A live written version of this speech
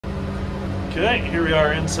Okay, here we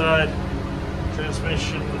are inside.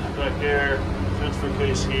 Transmission back there, transfer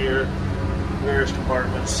case here, various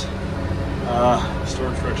compartments,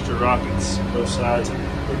 storage for extra rockets, both sides. The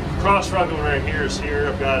cross rocket right here is here.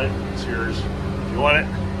 I've got it. It's yours if you want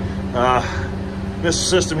it. This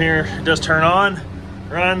system here does turn on,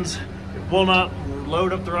 runs. It will not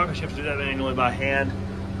load up the rockets. You have to do that manually by hand,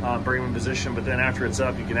 bring them in position. But then after it's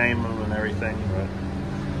up, you can aim them and everything.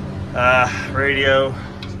 But, radio,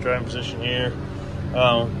 driving position here.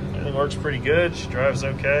 Everything works pretty good. She drives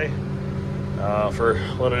okay for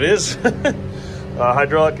what it is.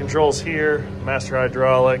 Hydraulic controls here, master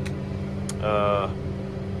hydraulic, the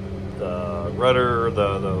rudder,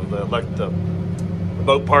 the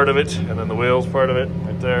boat part of it, and then the wheels part of it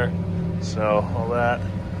right there. So all that.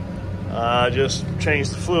 Just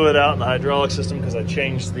changed the fluid out in the hydraulic system because I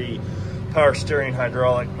changed the power steering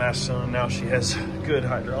hydraulic master cylinder. Now she has good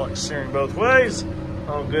hydraulic steering both ways.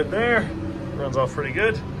 All good there. Runs off pretty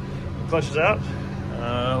good. Clutch is out.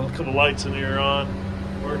 A couple lights in here are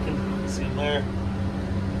on, working. See them there.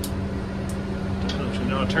 Don't you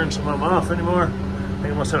know I turned some of them off anymore? I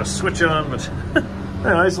think I must have a switch on, but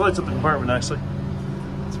anyways, lights up the compartment nicely.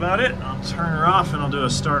 That's about it. I'll turn her off and I'll do a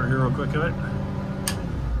starter here real quick of it.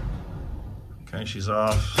 Okay, she's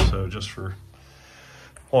off. So just for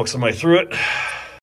walk somebody through it.